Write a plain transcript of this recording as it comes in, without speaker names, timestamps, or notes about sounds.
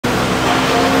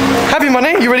Happy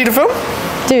Monday, you ready to film?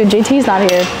 Dude, JT's not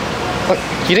here. What?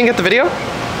 You didn't get the video?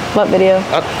 What video?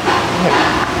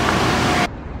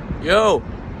 Yo,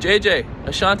 JJ,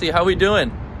 Ashanti, how we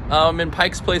doing? I'm in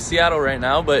Pikes Place, Seattle right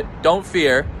now, but don't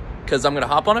fear, because I'm going to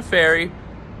hop on a ferry,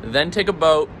 then take a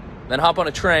boat, then hop on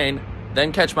a train,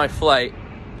 then catch my flight,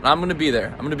 and I'm going to be there.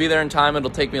 I'm going to be there in time. It'll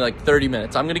take me like 30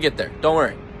 minutes. I'm going to get there. Don't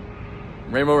worry.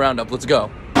 Rainbow Roundup, let's go.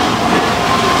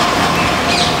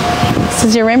 This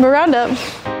is your Rainbow Roundup.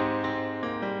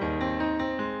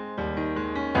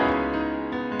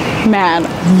 Man,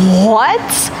 what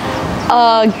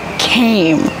a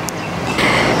game.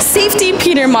 Safety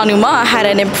Peter Manuma had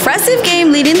an impressive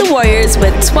game leading the Warriors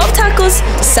with 12 tackles,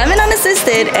 7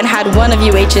 unassisted, and had one of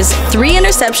UH's 3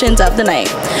 interceptions of the night.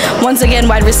 Once again,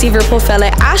 wide receiver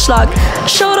Pofele Ashlock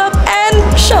showed up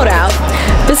and showed out.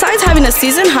 Besides having a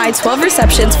season-high 12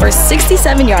 receptions for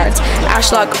 67 yards,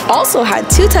 Ashlock also had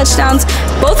 2 touchdowns,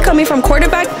 both coming from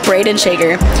quarterback Braden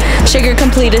Shager. Shager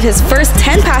completed his first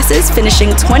 10 passes,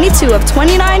 finishing 22 of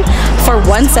 29 for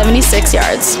 176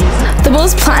 yards. The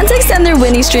Bulls plan to extend their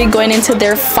winning streak going into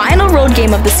their final road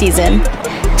game of the season,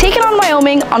 taking on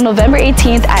Wyoming on November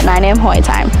 18th at 9 a.m. Hawaii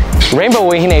time. Rainbow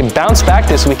Wahine bounced back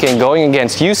this weekend going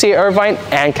against UC Irvine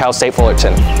and Cal State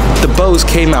Fullerton. The Bows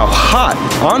came out hot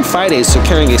on Friday,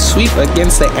 securing a sweep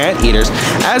against the Anteaters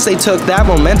as they took that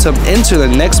momentum into the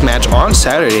next match on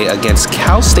Saturday against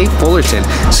Cal State Fullerton,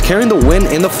 securing the win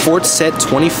in the 4th set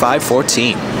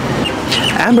 25-14.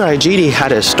 Amber Igidi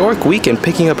had a historic weekend,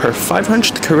 picking up her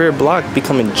 500th career block,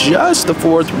 becoming just the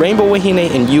 4th Rainbow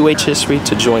Wahine in UH history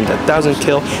to join the 1,000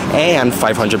 kill and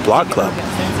 500 block club.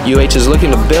 UH is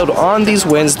looking to build on these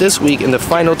wins this week in the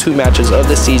final 2 matches of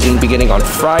the season, beginning on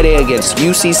Friday against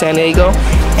UC San Diego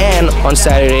and on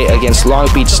Saturday against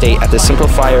Long Beach State at the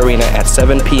Simplify Arena at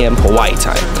 7 p.m. Hawaii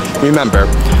time.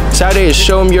 Remember, Saturday is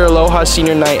Show 'em Your Aloha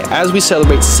Senior Night as we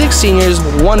celebrate 6 seniors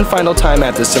one final time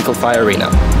at the Simplify Arena.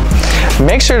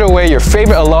 Make sure to wear your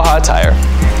favorite Aloha attire.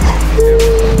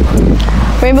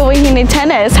 Rainbow Wahine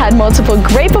Tennis had multiple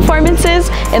great performances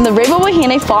in the Rainbow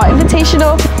Wahine Fall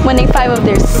Invitational, winning 5 of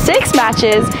their 6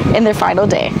 matches in their final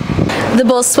day. The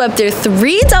Bulls swept their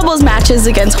 3 doubles matches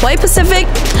against Hawaii Pacific.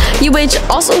 UH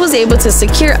also was able to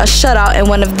secure a shutout in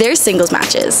one of their singles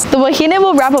matches. The Wahine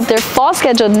will wrap up their fall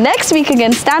schedule next week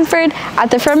against Stanford at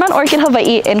the Fairmont Orchid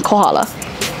Hawaii in Kohala.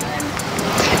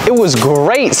 It was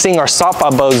great seeing our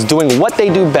softball Bows doing what they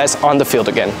do best on the field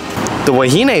again. The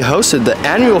Wahine hosted the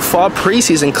annual Fall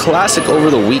Preseason Classic over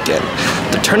the weekend.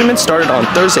 The tournament started on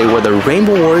Thursday where the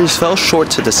Rainbow Warriors fell short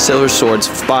to the Silver Swords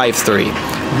 5-3.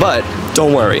 But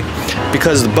don't worry,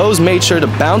 because the Bows made sure to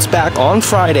bounce back on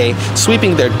Friday,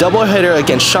 sweeping their doubleheader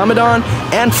against Shamadan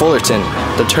and Fullerton.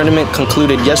 The tournament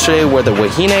concluded yesterday where the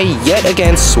Wahine yet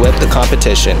again swept the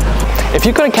competition. If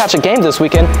you couldn't catch a game this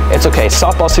weekend, it's okay.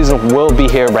 Softball season will be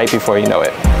here right before you know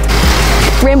it.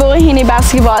 Rainbow Wahine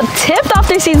basketball tipped off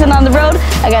their season on the road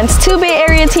against 2 Bay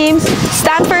Area teams,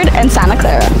 Stanford and Santa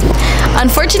Clara.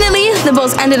 Unfortunately, the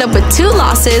Bulls ended up with 2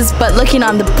 losses, but looking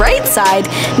on the bright side,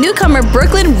 newcomer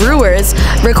Brooklyn Brewers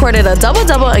recorded a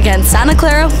double-double against Santa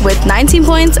Clara with 19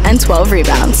 points and 12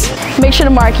 rebounds. Make sure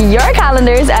to mark your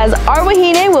calendars as our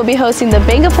Wahine will be hosting the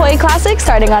Bangapoi Classic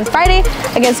starting on Friday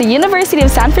against the University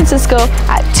of San Francisco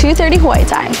at 2:30 Hawaii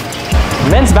time.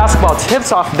 Men's basketball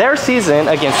tips off their season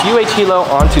against UH Hilo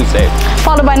on Tuesday,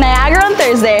 followed by Niagara on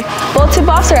Thursday. Both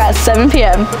tip-offs are at 7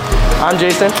 p.m. I'm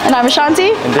Jason. And I'm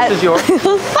Ashanti. And this is your...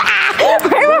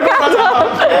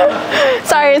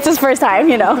 Sorry, it's his first time,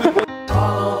 you know.